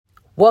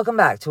Welcome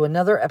back to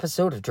another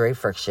episode of Dre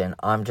Friction.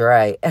 I'm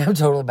Dre, and I'm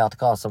totally about to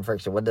cause some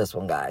friction with this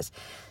one, guys.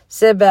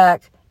 Sit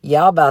back.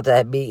 Y'all about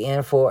to be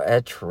in for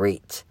a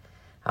treat.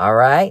 All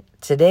right?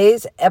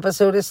 Today's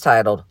episode is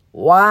titled,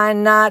 Why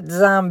Not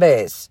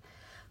Zombies?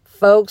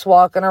 Folks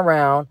walking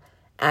around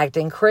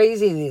acting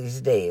crazy these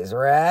days,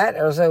 right?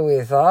 Or so we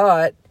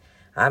thought.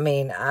 I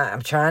mean,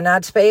 I'm trying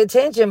not to pay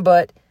attention,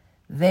 but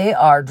they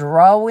are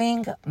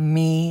drawing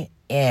me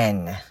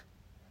in.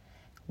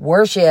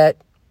 Worse yet,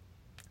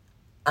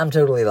 I'm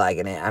totally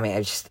liking it. I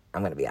mean,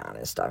 I'm going to be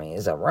honest. I mean,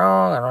 is that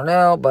wrong? I don't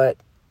know, but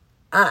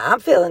I'm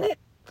feeling it.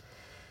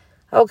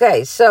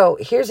 Okay, so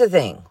here's the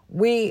thing.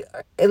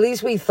 At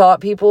least we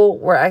thought people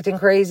were acting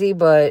crazy,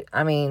 but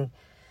I mean,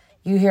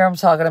 you hear them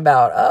talking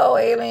about, oh,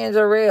 aliens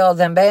are real,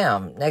 then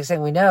bam. Next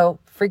thing we know,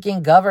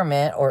 freaking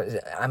government,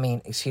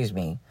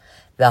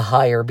 the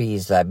higher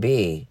bees that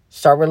be,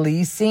 start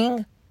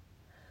releasing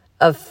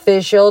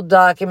official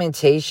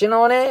documentation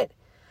on it.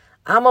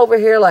 I'm over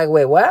here like,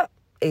 wait, what?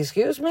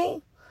 Excuse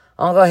me?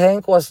 Uncle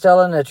Hank was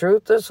telling the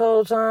truth this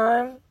whole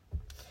time?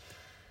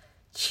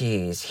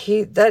 Jeez,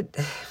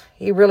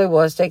 he really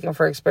was taken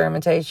for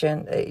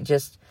experimentation.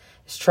 It's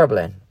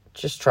troubling.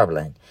 Just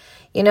troubling.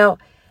 You know,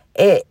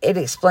 it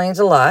explains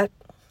a lot.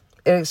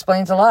 It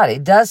explains a lot.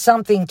 It does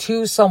something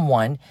to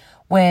someone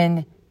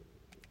when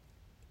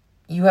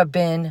you have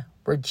been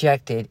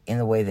rejected in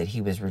the way that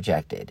he was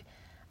rejected.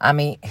 I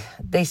mean,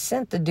 they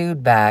sent the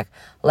dude back,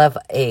 left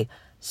a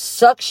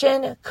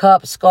suction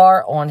cup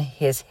scar on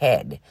his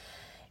head.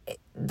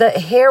 The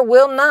hair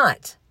will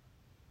not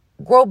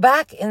grow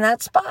back in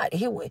that spot.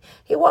 He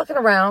walking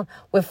around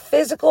with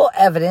physical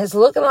evidence,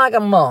 looking like a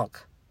monk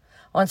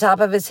on top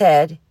of his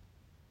head,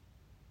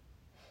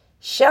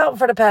 shouting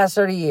for the past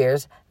 30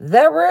 years,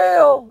 they're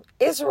real,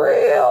 it's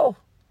real.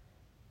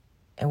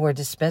 And we're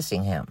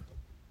dismissing him.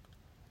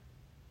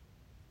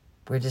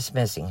 We're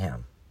dismissing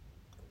him.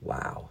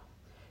 Wow.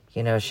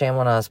 You know, shame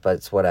on us, but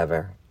it's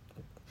whatever.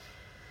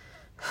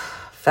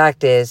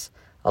 Fact is,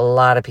 a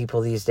lot of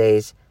people these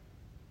days,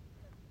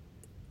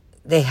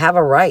 they have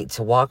a right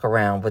to walk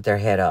around with their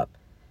head up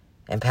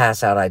and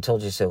pass out I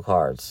told you so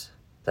cards.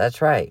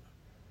 That's right.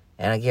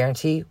 And I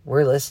guarantee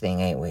we're listening,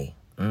 ain't we?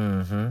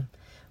 Mm-hmm.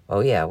 Oh,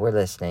 yeah, we're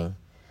listening.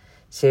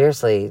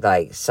 Seriously,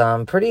 like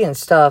some pretty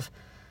intense stuff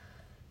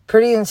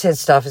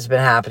has been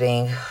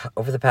happening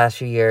over the past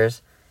few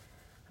years.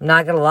 I'm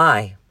not going to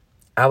lie.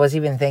 I was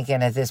even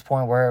thinking at this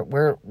point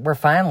we're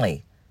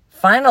finally,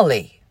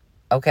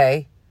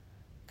 okay,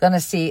 going to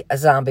see a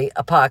zombie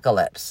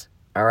apocalypse.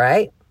 All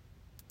right?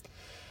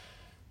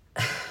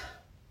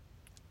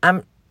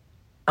 I'm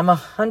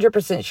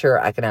 100% sure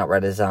I can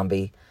outrun a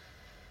zombie.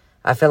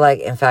 I feel like,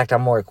 in fact,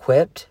 I'm more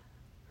equipped,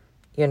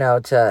 I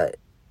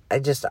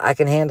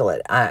can handle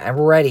it. I'm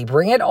ready.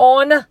 Bring it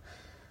on.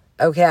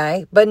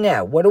 Okay? But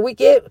no, what do we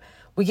get?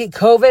 We get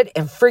COVID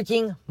and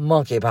freaking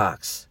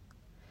monkeypox.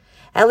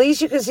 At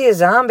least you can see a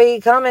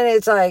zombie coming.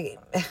 It's like,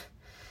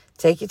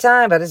 take your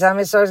time. By the time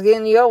it starts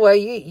getting your way,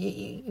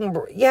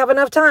 you have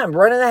enough time.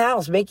 Run in the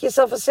house. Make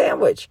yourself a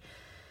sandwich.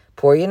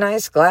 Pour you a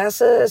nice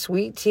glass of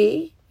sweet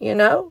tea,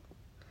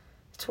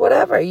 It's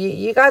whatever.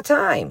 You got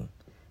time.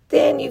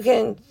 Then you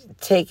can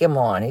take him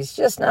on. He's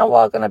just not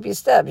walking up your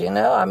steps,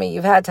 I mean,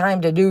 you've had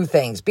time to do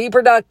things. Be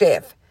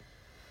productive.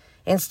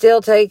 And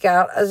still take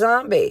out a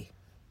zombie.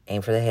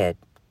 Aim for the head.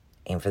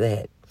 Aim for the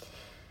head.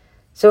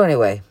 So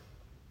anyway,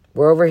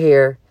 we're over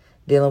here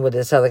dealing with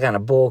this other kind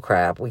of bull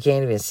crap. We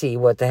can't even see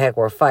what the heck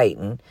we're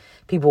fighting.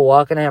 People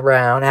walking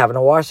around, having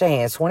to wash their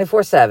hands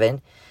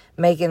 24/7,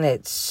 making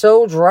it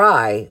so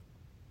dry,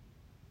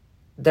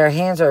 their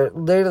hands are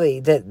literally,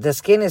 the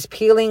skin is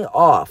peeling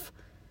off.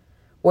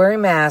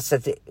 Wearing masks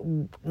that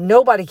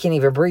nobody can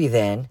even breathe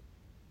in.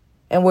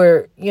 And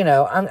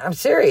I'm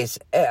serious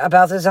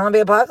about the zombie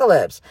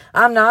apocalypse.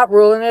 I'm not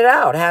ruling it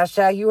out.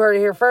 # you heard it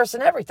here first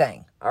and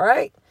everything. All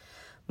right?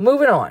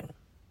 Moving on.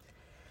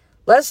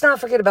 Let's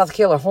not forget about the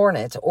killer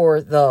hornets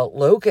or the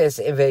locust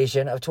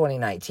invasion of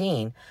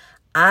 2019.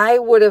 I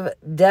would have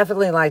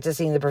definitely liked to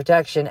see the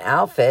protection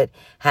outfit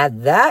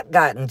had that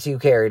gotten too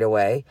carried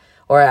away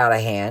or out of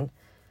hand.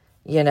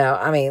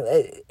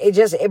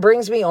 It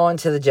brings me on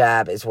to the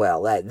jab as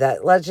well.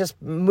 Let's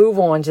just move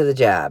on to the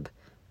jab.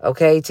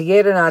 Okay, to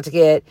get or not to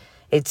get,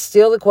 it's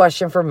still the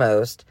question for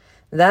most.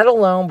 That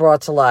alone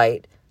brought to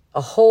light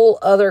a whole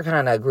other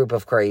kind of group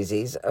of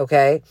crazies,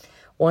 okay?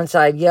 One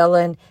side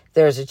yelling,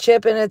 there's a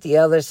chip in it. The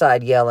other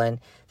side yelling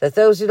that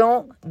those who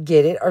don't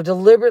get it are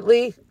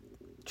deliberately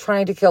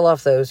trying to kill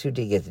off those who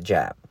did get the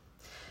jab.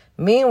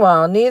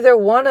 Meanwhile, neither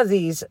one of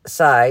these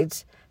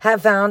sides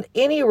have found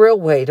any real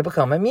way to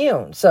become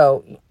immune.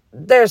 So,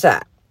 there's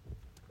that.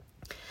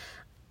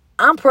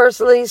 I'm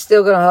personally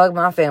still going to hug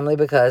my family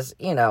because,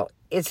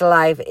 it's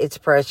life, it's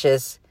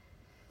precious.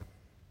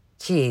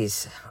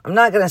 Jeez, I'm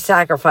not going to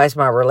sacrifice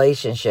my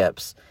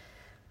relationships.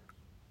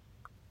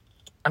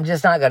 I'm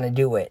just not going to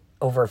do it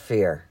over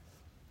fear.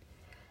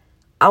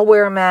 I'll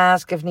wear a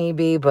mask if need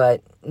be,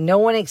 but no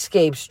one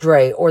escapes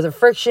Dre or the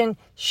friction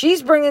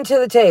she's bringing to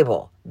the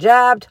table,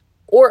 jabbed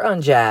or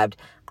unjabbed.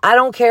 I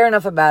don't care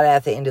enough about it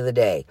at the end of the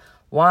day.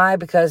 Why?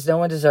 Because no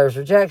one deserves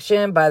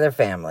rejection by their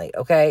family,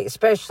 okay?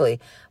 Especially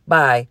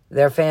by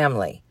their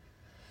family.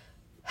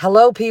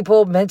 Hello,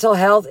 people. Mental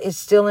health is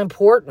still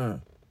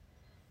important.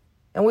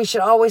 And we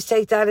should always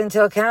take that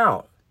into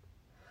account.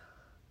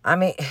 I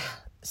mean,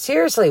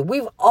 seriously,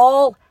 we've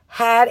all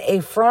had a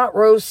front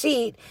row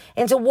seat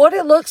into what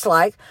it looks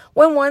like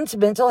when one's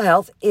mental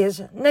health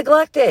is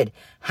neglected.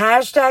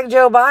 Hashtag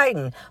Joe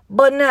Biden.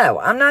 But no,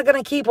 I'm not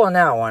going to keep on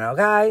that one,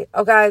 okay?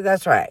 Okay,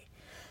 that's right.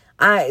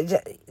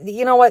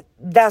 You know what?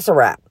 That's a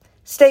wrap.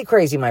 Stay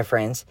crazy, my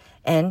friends.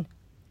 And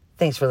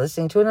thanks for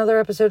listening to another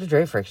episode of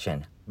Dre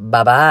Friction.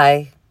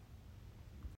 Bye-bye.